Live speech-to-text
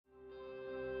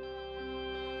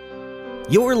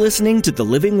You're listening to The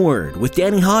Living Word with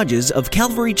Danny Hodges of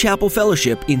Calvary Chapel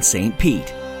Fellowship in St.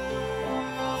 Pete.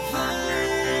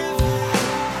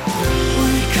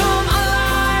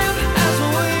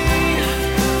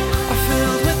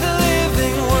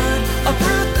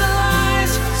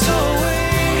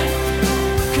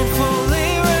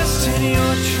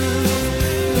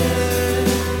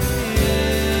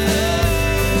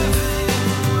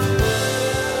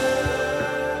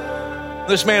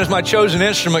 This man is my chosen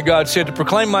instrument, God said, to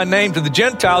proclaim my name to the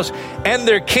Gentiles and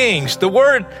their kings. The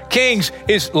word kings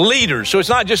is leaders. So it's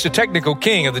not just a technical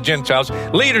king of the Gentiles,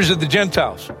 leaders of the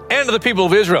Gentiles and of the people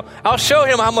of Israel. I'll show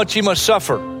him how much he must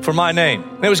suffer for my name.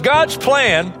 And it was God's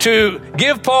plan to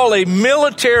give Paul a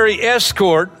military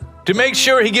escort to make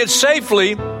sure he gets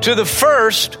safely to the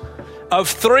first of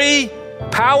three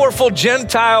powerful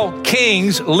Gentile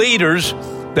kings, leaders,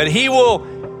 that he will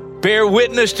bear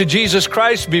witness to Jesus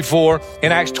Christ before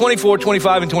in Acts 24,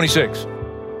 25, and 26.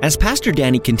 As Pastor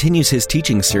Danny continues his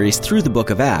teaching series through the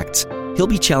book of Acts, he'll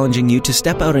be challenging you to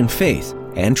step out in faith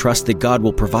and trust that God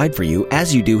will provide for you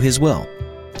as you do His will.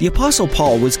 The Apostle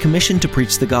Paul was commissioned to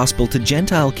preach the gospel to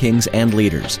Gentile kings and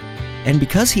leaders, and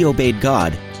because he obeyed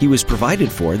God, he was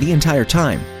provided for the entire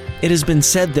time. It has been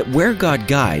said that where God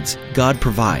guides, God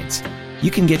provides.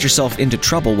 You can get yourself into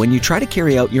trouble when you try to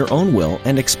carry out your own will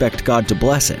and expect God to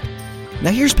bless it.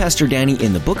 Now here's Pastor Danny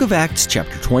in the book of Acts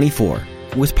chapter 24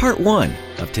 with part 1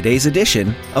 of today's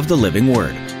edition of The Living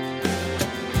Word. To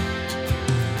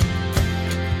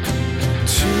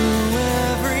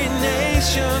every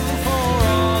nation for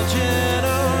all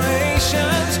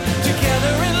generations,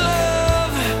 together in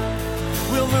love,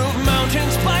 we'll move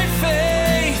mountains by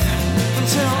faith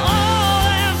until all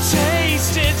have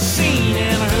tasted, seen,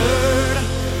 and heard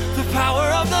the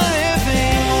power of the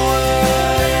living word.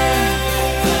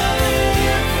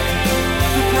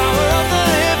 The power of the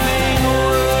living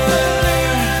word.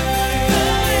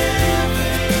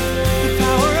 The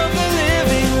power of the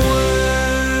living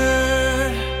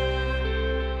word.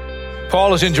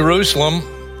 Paul is in Jerusalem,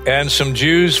 and some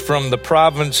Jews from the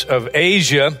province of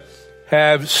Asia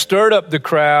have stirred up the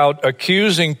crowd,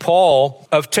 accusing Paul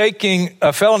of taking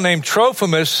a fellow named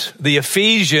Trophimus, the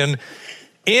Ephesian,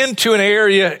 into an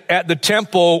area at the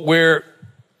temple where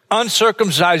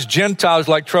uncircumcised Gentiles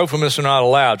like Trophimus are not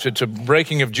allowed. So it's a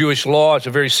breaking of Jewish law. It's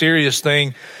a very serious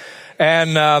thing.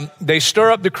 And they stir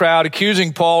up the crowd,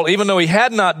 accusing Paul. Even though he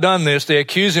had not done this, they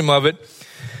accuse him of it.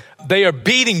 They are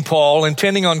beating Paul,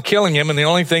 intending on killing him, and the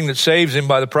only thing that saves him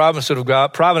by the providence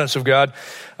of God,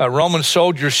 Roman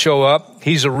soldiers show up.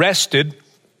 He's arrested.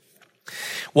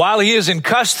 While he is in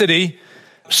custody,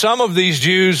 some of these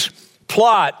Jews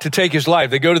plot to take his life.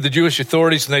 They go to the Jewish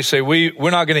authorities and they say,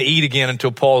 we're not going to eat again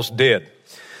until Paul's dead.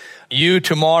 You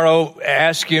tomorrow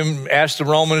ask the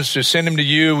Romans to send him to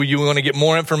you. You want to get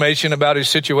more information about his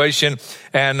situation,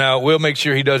 and we'll make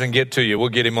sure he doesn't get to you. We'll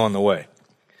get him on the way.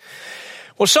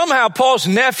 Well, somehow Paul's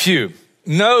nephew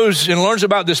knows and learns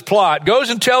about this plot,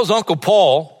 goes and tells Uncle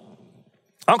Paul.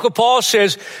 Uncle Paul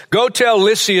says, go tell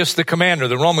Lysias the commander,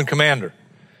 the Roman commander.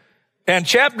 And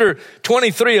chapter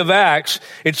 23 of Acts,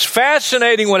 it's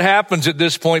fascinating what happens at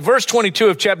this point. Verse 22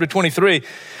 of chapter 23,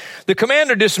 the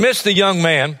commander dismissed the young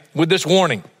man with this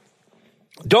warning.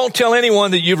 Don't tell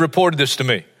anyone that you've reported this to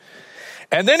me.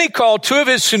 And then he called 2 of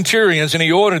his centurions and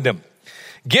he ordered them,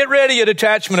 get ready a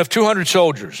detachment of 200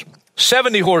 soldiers,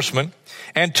 70 horsemen,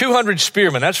 and 200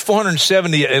 spearmen. That's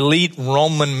 470 elite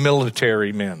Roman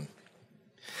military men.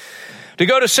 To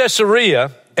go to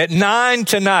Caesarea at 9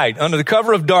 tonight under the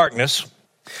cover of darkness.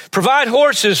 Provide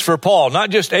horses for Paul, not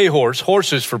just a horse,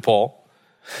 horses for Paul,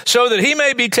 so that he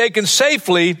may be taken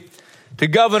safely to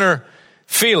Governor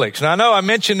Felix. Now, I know I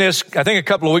mentioned this, I think a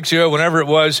couple of weeks ago, whenever it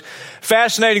was.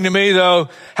 Fascinating to me, though,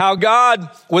 how God,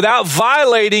 without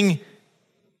violating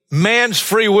man's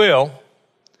free will,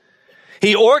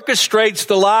 He orchestrates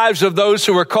the lives of those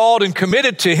who are called and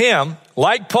committed to Him,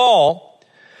 like Paul,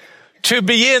 to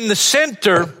be in the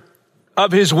center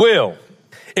of His will.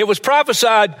 It was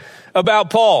prophesied about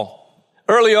Paul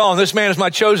early on. This man is my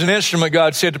chosen instrument,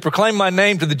 God said, to proclaim my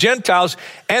name to the Gentiles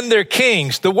and their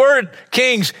kings. The word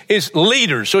kings is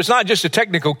leaders. So it's not just a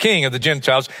technical king of the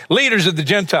Gentiles, leaders of the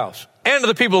Gentiles and of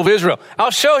the people of Israel. I'll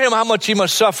show him how much he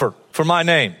must suffer for my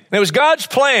name. And it was God's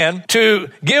plan to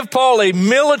give Paul a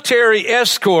military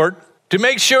escort to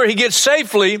make sure he gets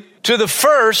safely to the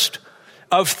first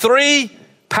of three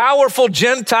powerful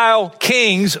Gentile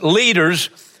kings, leaders,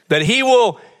 that he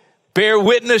will bear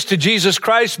witness to Jesus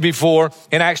Christ before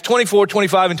in Acts 24,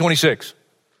 25, and 26.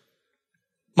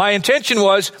 My intention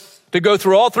was to go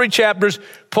through all three chapters,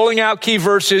 pulling out key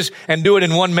verses, and do it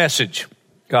in one message.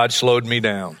 God slowed me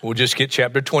down. We'll just get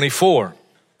chapter 24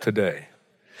 today.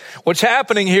 What's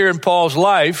happening here in Paul's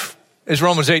life is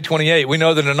Romans 8:28. We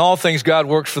know that in all things God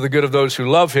works for the good of those who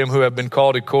love him, who have been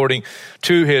called according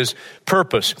to his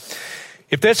purpose.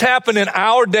 If this happened in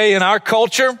our day, in our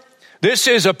culture, this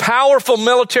is a powerful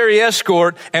military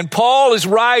escort, and Paul is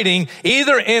riding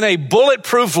either in a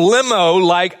bulletproof limo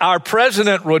like our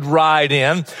president would ride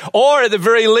in, or at the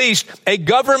very least, a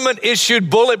government-issued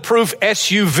bulletproof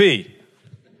SUV.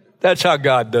 That's how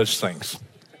God does things.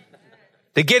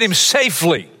 To get him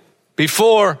safely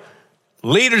before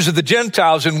leaders of the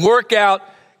Gentiles and work out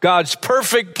God's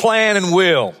perfect plan and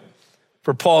will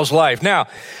for Paul's life. Now,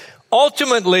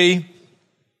 ultimately,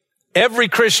 every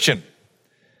Christian,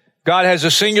 God has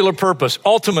a singular purpose,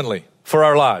 ultimately, for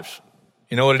our lives.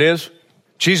 You know what it is?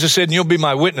 Jesus said, and you'll be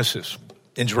my witnesses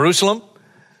in Jerusalem,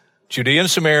 Judea and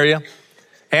Samaria,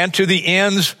 and to the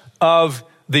ends of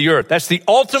the earth. That's the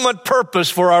ultimate purpose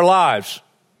for our lives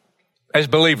as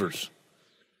believers,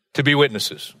 to be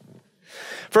witnesses.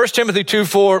 1 Timothy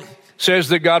 2:4 says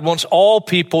that God wants all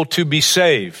people to be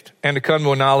saved and to come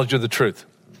to a knowledge of the truth.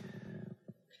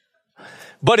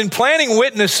 But in planting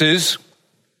witnesses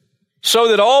so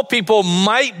that all people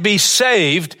might be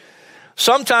saved,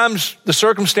 sometimes the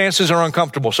circumstances are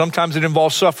uncomfortable. Sometimes it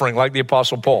involves suffering, like the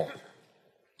Apostle Paul.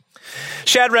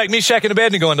 Shadrach, Meshach, and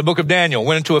Abednego in the book of Daniel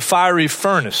went into a fiery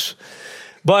furnace.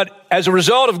 But as a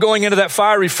result of going into that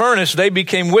fiery furnace, they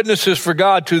became witnesses for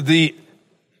God to the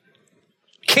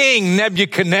king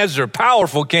Nebuchadnezzar,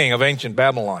 powerful king of ancient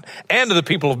Babylon, and to the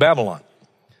people of Babylon.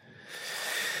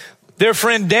 Their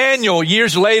friend Daniel,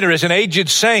 years later, as an aged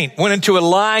saint, went into a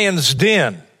lion's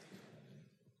den.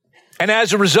 And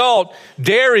as a result,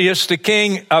 Darius, the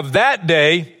king of that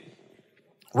day,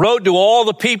 wrote to all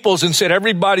the peoples and said,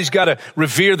 everybody's got to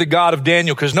revere the God of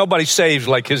Daniel because nobody saves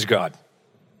like his God.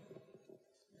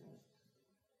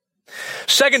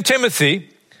 2 Timothy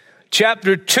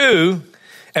chapter 2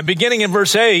 and beginning in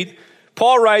verse 8,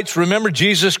 Paul writes, remember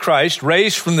Jesus Christ,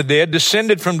 raised from the dead,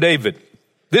 descended from David.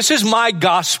 This is my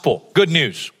gospel, good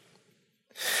news,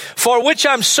 for which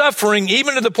I'm suffering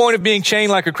even to the point of being chained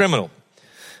like a criminal.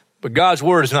 But God's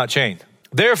word is not chained.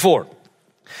 Therefore,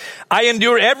 I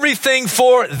endure everything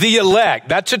for the elect.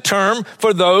 That's a term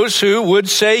for those who would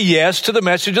say yes to the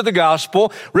message of the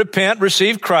gospel, repent,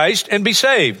 receive Christ, and be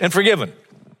saved and forgiven.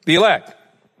 The elect.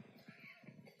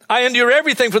 I endure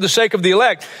everything for the sake of the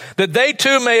elect, that they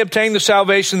too may obtain the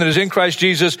salvation that is in Christ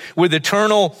Jesus with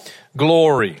eternal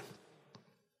glory.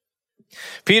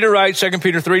 Peter writes, 2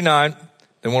 Peter 3:9,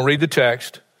 then we'll read the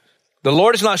text. The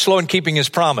Lord is not slow in keeping his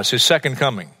promise, his second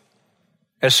coming,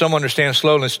 as some understand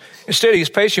slowness. Instead, he is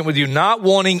patient with you, not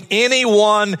wanting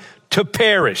anyone to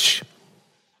perish,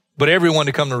 but everyone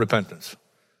to come to repentance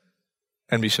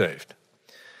and be saved.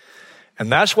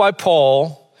 And that's why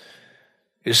Paul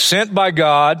is sent by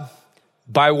God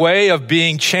by way of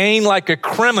being chained like a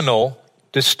criminal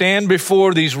to stand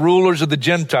before these rulers of the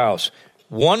Gentiles.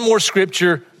 One more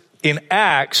scripture in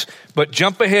Acts, but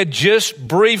jump ahead just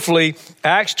briefly.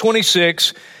 Acts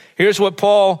 26. Here's what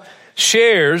Paul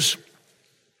shares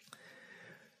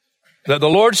that the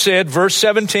Lord said, verse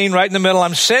 17, right in the middle,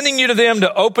 I'm sending you to them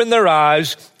to open their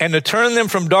eyes and to turn them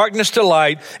from darkness to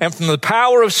light and from the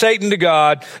power of Satan to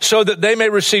God, so that they may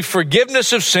receive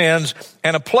forgiveness of sins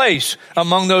and a place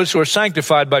among those who are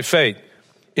sanctified by faith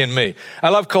in me. I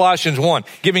love Colossians 1,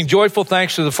 giving joyful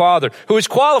thanks to the Father who has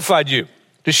qualified you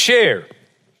to share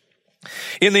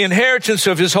in the inheritance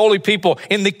of his holy people,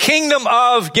 in the kingdom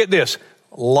of, get this,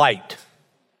 light.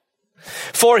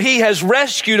 For he has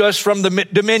rescued us from the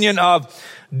dominion of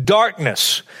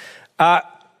darkness. I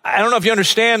don't know if you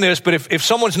understand this, but if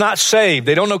someone's not saved,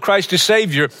 they don't know Christ as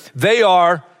Savior, they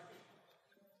are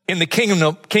in the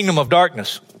kingdom of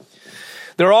darkness.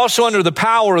 They're also under the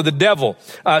power of the devil.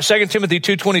 2 Timothy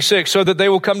 2:26, so that they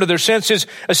will come to their senses,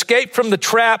 escape from the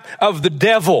trap of the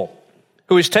devil,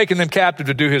 who has taken them captive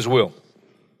to do his will.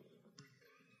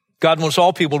 God wants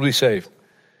all people to be saved.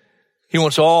 He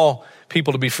wants all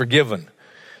people to be forgiven.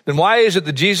 Then why is it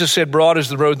that Jesus said broad is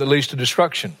the road that leads to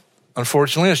destruction?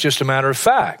 Unfortunately, it's just a matter of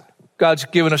fact. God's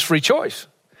given us free choice.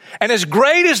 And as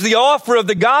great as the offer of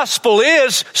the gospel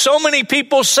is, so many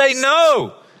people say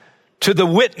no to the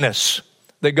witness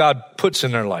that God puts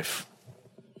in their life.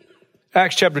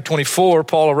 Acts chapter 24,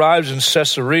 Paul arrives in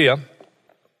Caesarea.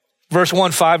 Verse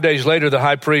 1, 5 days later, the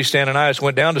high priest Ananias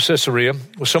went down to Caesarea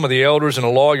with some of the elders and a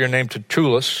lawyer named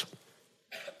Tertullus.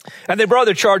 And they brought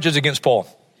their charges against Paul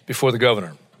before the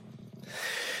governor.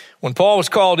 When Paul was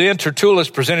called in, Tertullus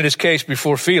presented his case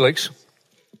before Felix.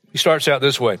 He starts out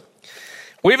this way.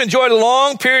 We've enjoyed a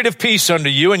long period of peace under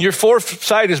you, and your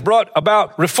foresight has brought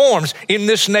about reforms in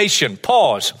this nation.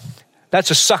 Pause. That's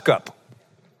a suck up.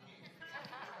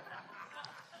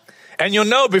 And you'll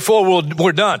know before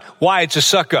we're done why it's a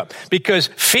suck-up. Because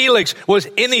Felix was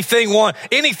anything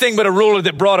but a ruler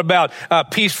that brought about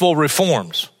peaceful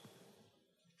reforms.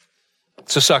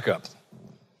 It's a suck-up.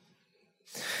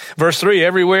 Verse 3,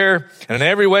 everywhere and in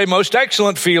every way, most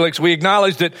excellent Felix, we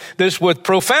acknowledge that this with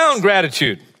profound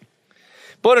gratitude.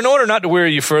 But in order not to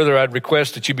weary you further, I'd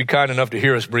request that you be kind enough to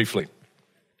hear us briefly.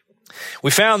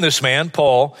 We found this man,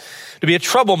 Paul, to be a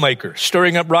troublemaker,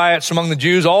 stirring up riots among the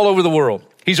Jews all over the world.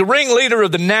 He's a ringleader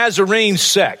of the Nazarene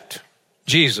sect,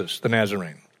 Jesus, the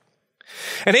Nazarene.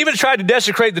 And even tried to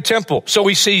desecrate the temple, so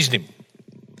we seized him.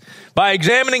 By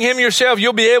examining him yourself,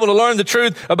 you'll be able to learn the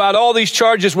truth about all these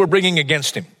charges we're bringing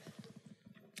against him.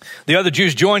 The other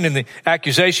Jews joined in the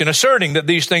accusation, asserting that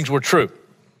these things were true.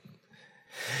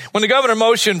 When the governor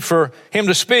motioned for him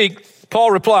to speak,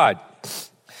 Paul replied,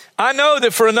 I know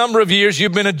that for a number of years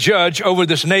you've been a judge over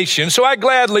this nation, so I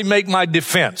gladly make my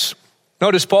defense.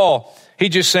 Notice Paul,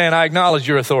 he's just saying, I acknowledge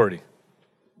your authority.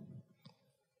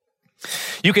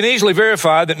 You can easily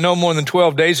verify that no more than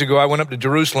 12 days ago I went up to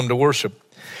Jerusalem to worship.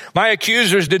 My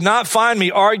accusers did not find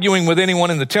me arguing with anyone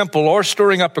in the temple or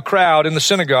stirring up a crowd in the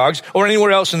synagogues or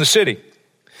anywhere else in the city.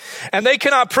 And they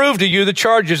cannot prove to you the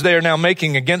charges they are now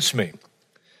making against me.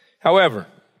 However,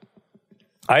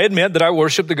 I admit that I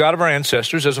worship the God of our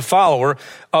ancestors as a follower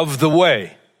of the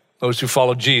way, those who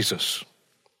follow Jesus,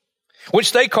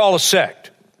 which they call a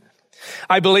sect.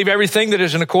 I believe everything that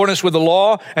is in accordance with the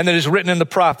law and that is written in the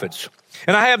prophets.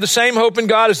 And I have the same hope in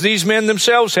God as these men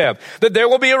themselves have, that there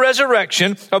will be a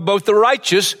resurrection of both the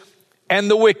righteous and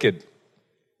the wicked.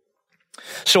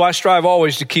 So I strive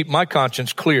always to keep my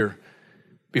conscience clear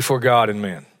before God and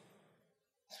men.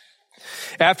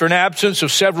 After an absence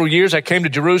of several years, I came to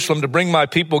Jerusalem to bring my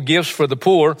people gifts for the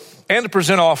poor and to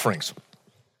present offerings.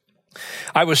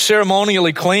 I was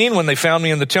ceremonially clean when they found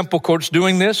me in the temple courts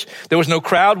doing this. There was no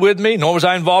crowd with me, nor was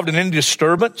I involved in any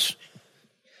disturbance.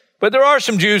 But there are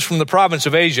some Jews from the province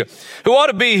of Asia who ought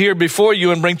to be here before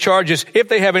you and bring charges if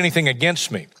they have anything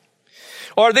against me.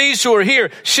 Or these who are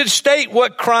here should state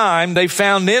what crime they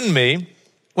found in me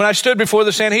when I stood before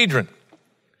the Sanhedrin.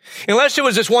 Unless it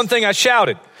was this one thing I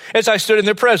shouted as I stood in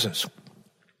their presence.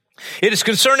 It is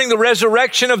concerning the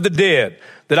resurrection of the dead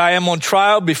that I am on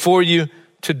trial before you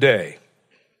today.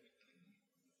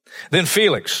 Then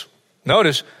Felix,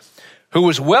 notice, who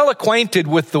was well acquainted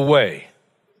with the way.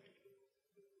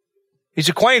 He's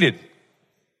acquainted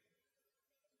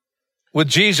with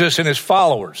Jesus and his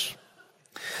followers.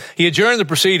 He adjourned the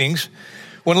proceedings.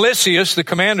 When Lysias, the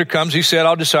commander, comes, he said,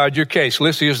 I'll decide your case.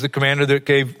 Lysias, the commander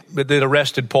that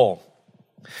arrested Paul.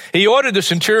 He ordered the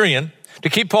centurion to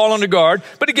keep Paul under guard,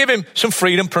 but to give him some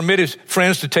freedom, permit his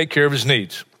friends to take care of his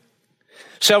needs.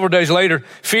 Several days later,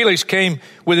 Felix came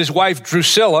with his wife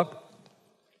Drusilla,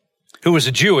 who was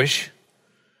a Jewish.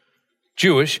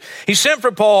 He sent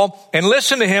for Paul and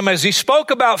listened to him as he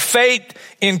spoke about faith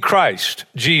in Christ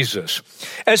Jesus.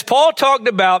 As Paul talked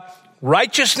about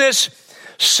righteousness,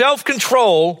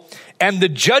 self-control, and the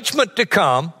judgment to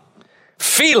come,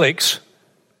 Felix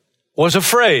was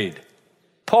afraid.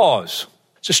 Pause.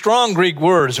 It's a strong Greek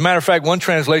word. As a matter of fact, one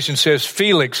translation says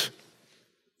Felix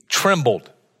trembled.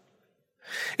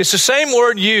 It's the same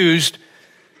word used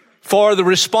for the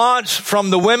response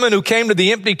from the women who came to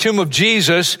the empty tomb of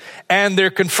Jesus, and they're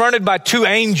confronted by two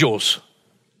angels,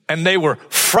 and they were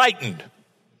frightened.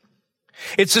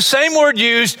 It's the same word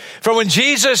used for when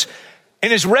Jesus, in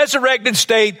his resurrected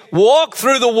state, walked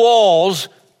through the walls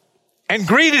and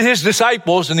greeted his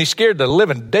disciples, and he scared the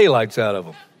living daylights out of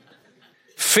them.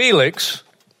 Felix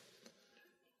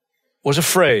was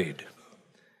afraid.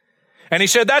 And he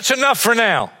said, that's enough for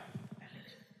now.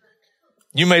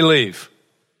 You may leave.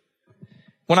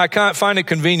 When I can't find it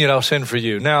convenient, I'll send for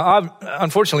you. Now,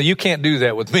 unfortunately, you can't do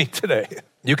that with me today.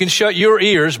 You can shut your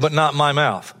ears, but not my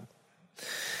mouth.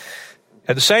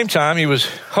 At the same time, he was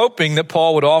hoping that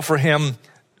Paul would offer him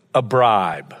a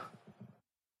bribe.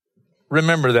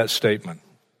 Remember that statement.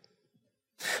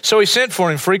 So he sent for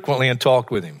him frequently and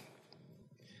talked with him.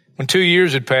 When 2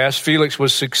 years had passed, Felix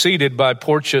was succeeded by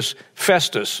Porcius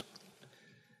Festus.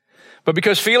 But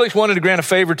because Felix wanted to grant a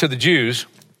favor to the Jews,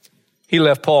 he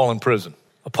left Paul in prison.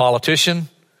 A politician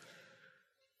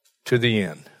to the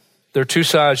end. There are two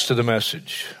sides to the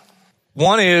message.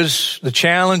 One is the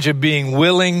challenge of being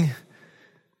willing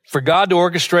for God to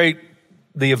orchestrate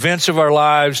the events of our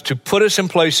lives to put us in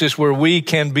places where we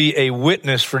can be a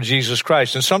witness for Jesus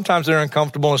Christ. And sometimes they're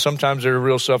uncomfortable and sometimes there's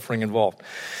real suffering involved.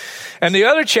 And the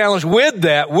other challenge with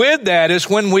that is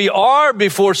when we are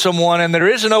before someone and there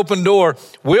is an open door,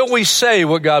 will we say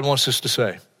what God wants us to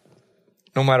say,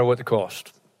 no matter what the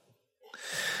cost?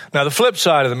 Now, the flip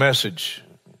side of the message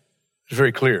is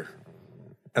very clear.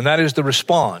 And that is the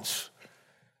response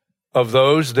of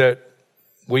those that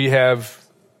we have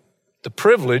the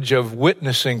privilege of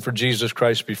witnessing for Jesus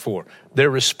Christ before. Their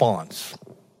response.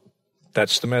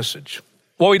 That's the message.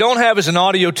 What we don't have is an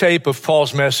audio tape of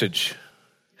Paul's message.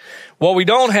 What we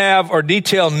don't have are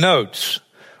detailed notes.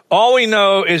 All we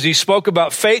know is he spoke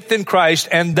about faith in Christ,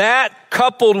 and that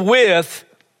coupled with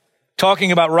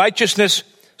talking about righteousness,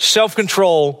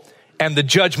 self-control, and the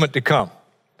judgment to come.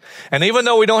 And even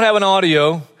though we don't have an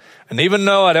audio, and even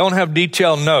though I don't have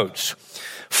detailed notes,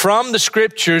 from the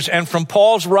scriptures and from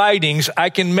Paul's writings, I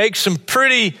can make some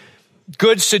pretty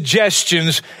good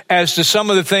suggestions as to some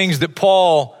of the things that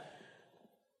Paul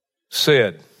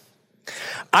said.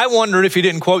 I wonder if he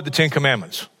didn't quote the Ten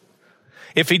Commandments.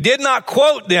 If he did not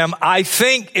quote them, I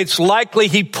think it's likely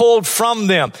he pulled from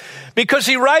them. Because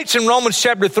he writes in Romans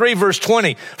chapter 3, verse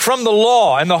 20, from the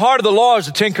law, and the heart of the law is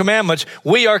the Ten Commandments,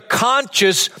 we are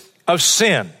conscious of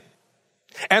sin.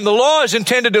 And the law is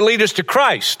intended to lead us to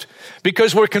Christ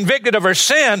because we're convicted of our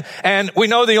sin, and we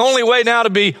know the only way now to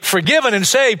be forgiven and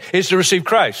saved is to receive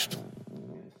Christ.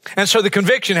 And so the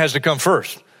conviction has to come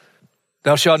first.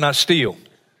 Thou shalt not steal.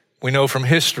 We know from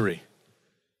history,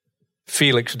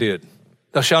 Felix did.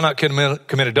 Thou shalt not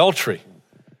commit adultery.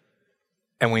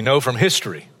 And we know from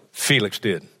history, Felix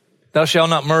did. Thou shalt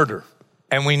not murder.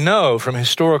 And we know from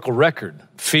historical record,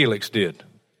 Felix did.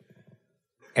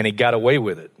 And he got away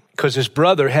with it because his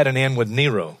brother had an in with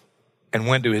Nero and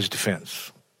went to his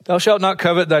defense. Thou shalt not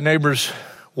covet thy neighbor's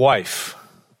wife.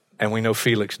 And we know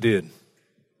Felix did.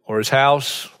 Or his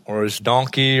house, or his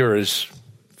donkey, or his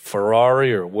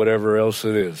Ferrari, or whatever else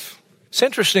it is. It's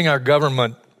interesting, our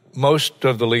government, most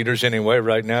of the leaders anyway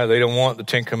right now, they don't want the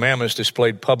Ten Commandments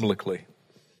displayed publicly.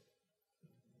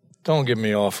 Don't get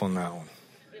me off on that one.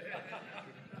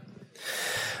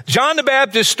 John the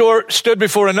Baptist stood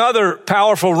before another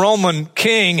powerful Roman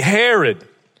king, Herod,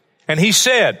 and he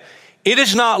said, it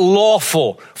is not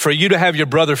lawful for you to have your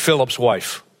brother Philip's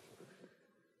wife.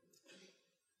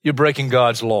 You're breaking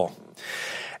God's law.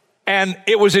 And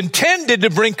it was intended to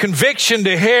bring conviction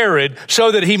to Herod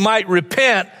so that he might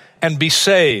repent and be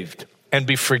saved and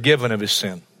be forgiven of his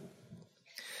sin.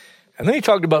 And then he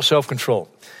talked about self-control.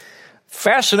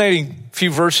 Fascinating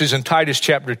few verses in Titus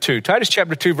chapter 2. Titus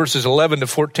chapter 2 verses 11 to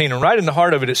 14. And right in the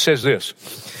heart of it, it says this.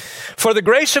 For the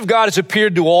grace of God has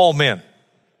appeared to all men.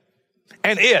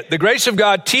 And the grace of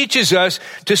God teaches us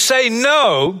to say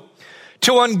no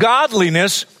to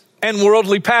ungodliness and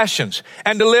worldly passions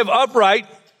and to live upright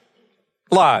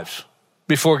lives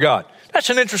before God.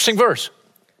 That's an interesting verse.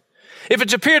 If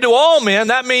it's appeared to all men,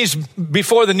 that means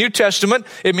before the New Testament,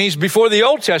 it means before the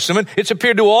Old Testament, it's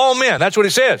appeared to all men. That's what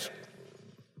it says.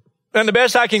 And the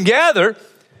best I can gather,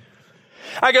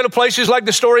 I go to places like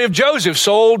the story of Joseph,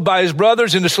 sold by his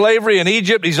brothers into slavery in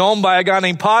Egypt. He's owned by a guy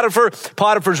named Potiphar.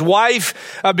 Potiphar's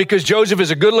wife, because Joseph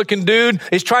is a good-looking dude,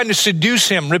 is trying to seduce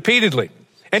him repeatedly.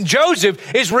 And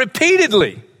Joseph is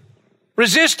repeatedly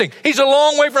resisting. He's a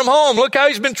long way from home. Look how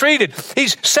he's been treated.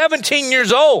 He's 17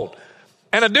 years old.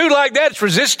 And a dude like that's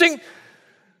resisting?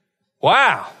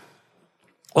 Wow.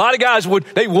 A lot of guys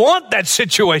they want that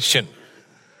situation.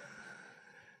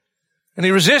 And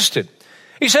he resisted.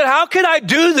 He said, how could I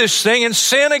do this thing and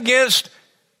sin against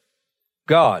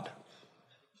God?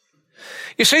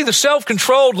 You see, the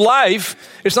self-controlled life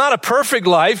is not a perfect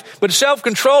life, but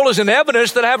self-control is an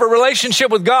evidence that I have a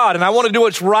relationship with God and I want to do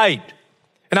what's right.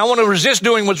 And I want to resist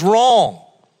doing what's wrong.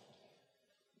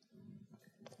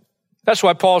 That's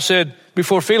why Paul said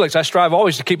before Felix, I strive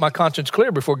always to keep my conscience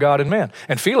clear before God and man.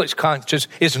 And Felix's conscience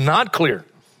is not clear.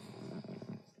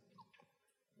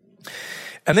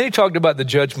 And then he talked about the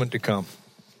judgment to come.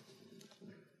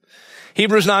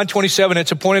 Hebrews 9:27,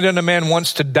 it's appointed unto man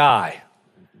once to die.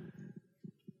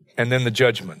 And then the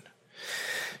judgment.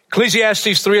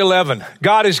 Ecclesiastes 3:11,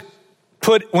 God has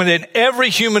put within every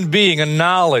human being a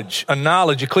knowledge.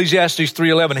 Ecclesiastes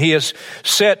 3:11, he has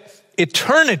set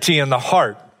eternity in the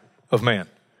heart of man.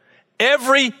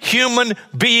 Every human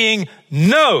being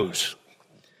knows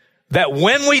that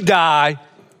when we die,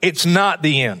 it's not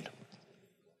the end.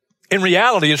 In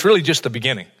reality, it's really just the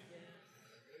beginning.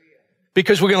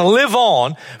 Because we're going to live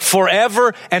on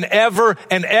forever and ever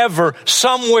and ever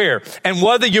somewhere. And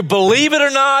whether you believe it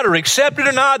or not or accept it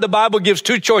or not, the Bible gives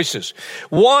two choices.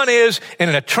 One is in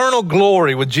an eternal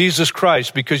glory with Jesus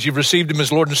Christ because you've received him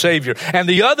as Lord and Savior. And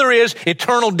the other is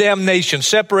eternal damnation,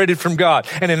 separated from God,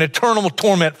 and an eternal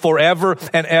torment forever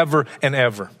and ever and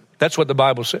ever. That's what the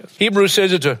Bible says. Hebrews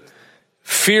says it's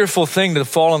fearful thing to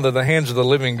fall into the hands of the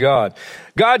living God.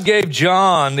 God gave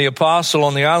John, the apostle,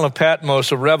 on the island of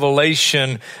Patmos a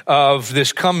revelation of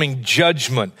this coming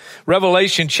judgment.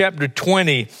 Revelation chapter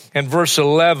 20 and verse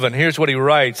 11. Here's what he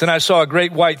writes. "And I saw a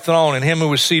great white throne and him who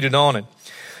was seated on it.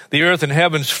 The earth and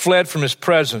heavens fled from his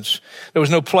presence. There was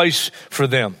no place for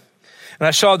them. And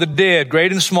I saw the dead,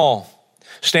 great and small,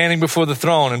 standing before the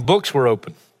throne, and books were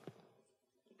open.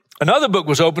 Another book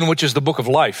was open, which is the book of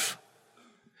life.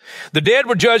 The dead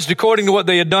were judged according to what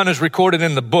they had done as recorded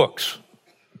in the books."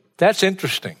 That's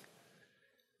interesting.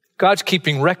 God's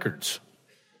keeping records.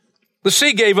 "The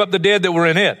sea gave up the dead that were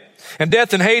in it, and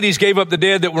death and Hades gave up the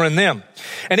dead that were in them.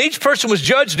 And each person was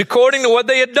judged according to what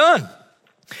they had done.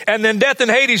 And then death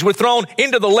and Hades were thrown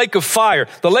into the lake of fire."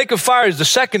 The lake of fire is the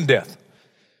second death.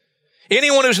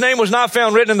 Anyone whose name was not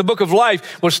found written in the book of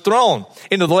life was thrown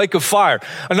into the lake of fire.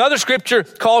 Another scripture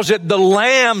calls it the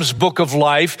Lamb's book of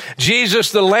life.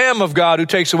 Jesus, the Lamb of God who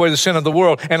takes away the sin of the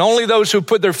world. And only those who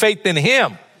put their faith in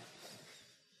him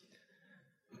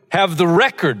have the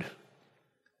record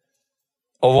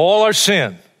of all our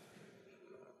sin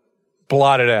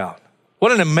blotted out.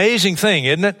 What an amazing thing,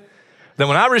 isn't it? That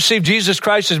when I received Jesus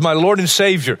Christ as my Lord and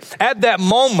Savior, at that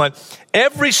moment,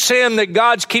 every sin that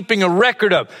God's keeping a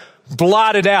record of,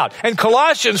 blotted out. And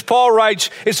Colossians, Paul writes,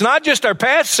 it's not just our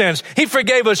past sins. He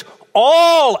forgave us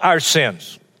all our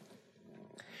sins.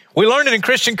 We learned it in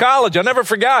Christian college. I never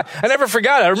forgot it.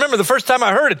 I remember the first time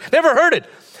I heard it. Never heard it.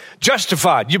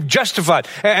 Justified. You're justified.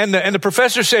 And the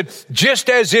professor said, just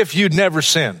as if you'd never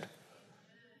sinned.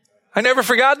 I never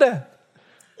forgot that.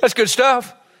 That's good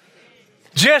stuff.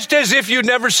 Just as if you'd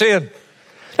never sinned.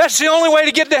 That's the only way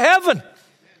to get to heaven.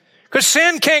 Because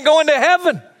sin can't go into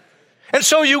heaven. And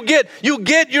so you get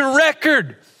your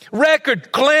record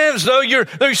cleansed. Though your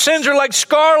sins are like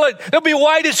scarlet, they'll be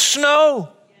white as snow.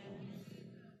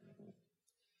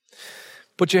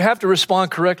 But you have to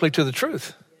respond correctly to the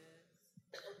truth.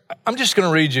 I'm just going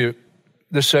to read you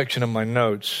this section of my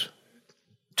notes.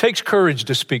 It takes courage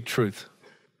to speak truth.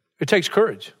 It takes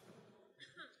courage.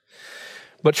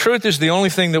 But truth is the only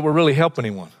thing that will really help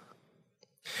anyone.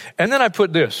 And then I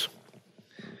put this.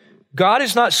 God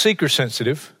is not seeker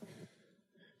sensitive.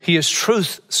 He is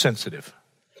truth sensitive.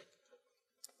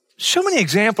 So many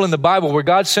examples in the Bible where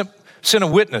God sent a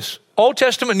witness. Old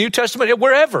Testament, New Testament,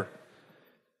 wherever.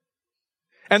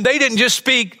 And they didn't just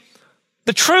speak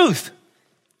the truth.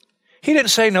 He didn't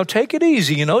say, no, take it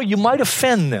easy, you might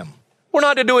offend them. We're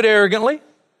not to do it arrogantly.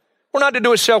 We're not to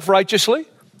do it self-righteously.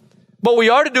 But we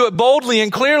are to do it boldly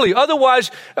and clearly.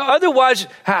 Otherwise,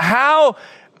 how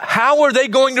are they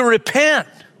going to repent?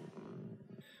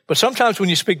 But sometimes when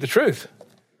you speak the truth,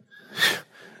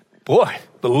 boy,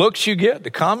 the looks you get,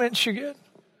 the comments you get.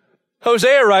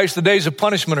 Hosea writes, the days of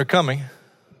punishment are coming.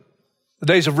 The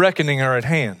days of reckoning are at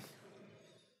hand.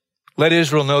 Let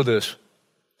Israel know this.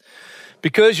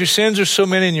 Because your sins are so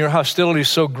many and your hostility is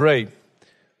so great,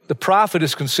 the prophet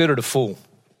is considered a fool.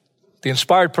 The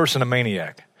inspired person a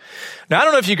maniac. Now, I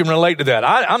don't know if you can relate to that.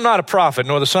 I'm not a prophet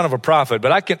nor the son of a prophet,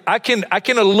 but I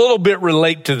can a little bit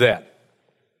relate to that.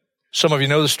 Some of you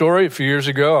know the story. A few years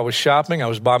ago, I was shopping. I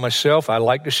was by myself. I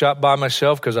like to shop by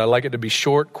myself because I like it to be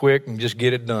short, quick, and just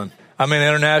get it done. I'm in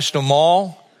International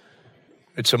Mall.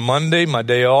 It's a Monday, my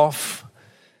day off.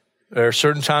 There are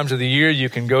certain times of the year you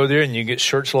can go there and you get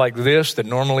shirts like this that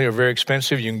normally are very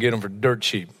expensive. You can get them for dirt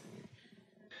cheap.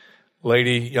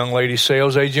 Young lady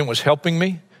sales agent was helping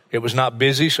me. It was not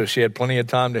busy, so she had plenty of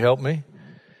time to help me.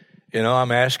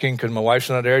 I'm asking because my wife's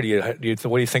not there. What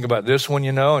do you think about this one?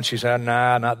 And she said,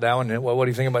 nah, not that one. What do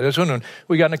you think about this one? And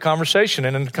we got in a conversation.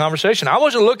 And in the conversation, I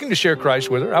wasn't looking to share Christ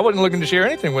with her. I wasn't looking to share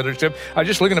anything with her. I was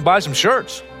just looking to buy some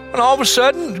shirts. And all of a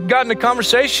sudden, got in a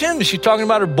conversation. She's talking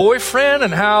about her boyfriend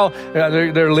and how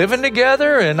they're living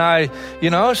together. And I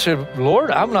said,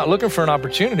 Lord, I'm not looking for an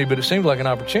opportunity, but it seems like an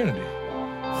opportunity.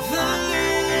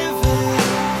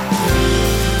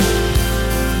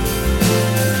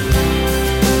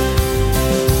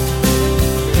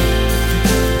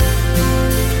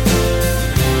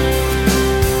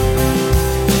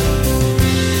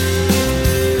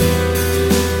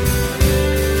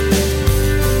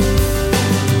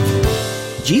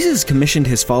 Jesus commissioned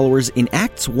his followers in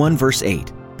Acts 1 verse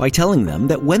 8 by telling them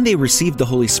that when they received the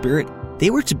Holy Spirit, they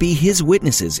were to be his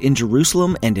witnesses in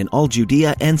Jerusalem and in all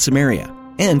Judea and Samaria,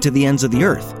 and to the ends of the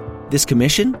earth. This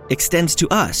commission extends to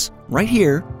us, right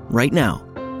here, right now.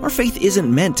 Our faith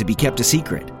isn't meant to be kept a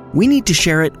secret. We need to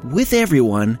share it with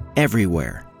everyone,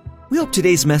 everywhere. We hope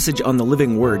today's message on the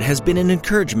Living Word has been an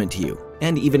encouragement to you,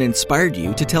 and even inspired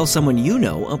you to tell someone you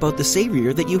know about the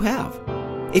Savior that you have.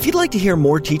 If you'd like to hear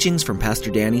more teachings from Pastor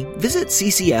Danny, visit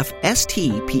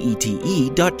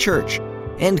ccfstpete.church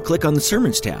and click on the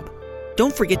Sermons tab.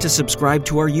 Don't forget to subscribe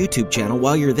to our YouTube channel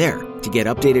while you're there to get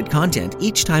updated content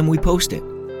each time we post it.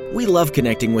 We love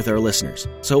connecting with our listeners,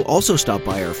 so also stop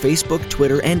by our Facebook,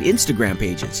 Twitter, and Instagram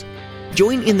pages.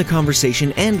 Join in the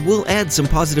conversation and we'll add some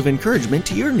positive encouragement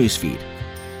to your newsfeed.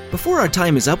 Before our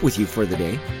time is up with you for the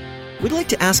day, we'd like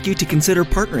to ask you to consider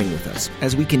partnering with us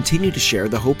as we continue to share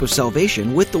the hope of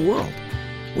salvation with the world.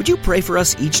 Would you pray for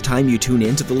us each time you tune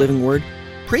in to the Living Word?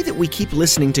 Pray that we keep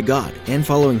listening to God and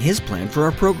following His plan for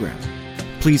our program.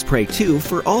 Please pray, too,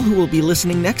 for all who will be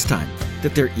listening next time,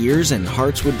 that their ears and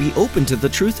hearts would be open to the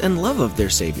truth and love of their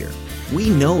Savior. We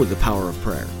know the power of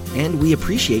prayer, and we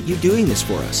appreciate you doing this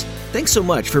for us. Thanks so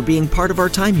much for being part of our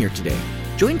time here today.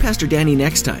 Join Pastor Danny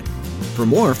next time for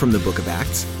more from the Book of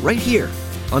Acts, right here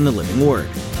on the Living Word.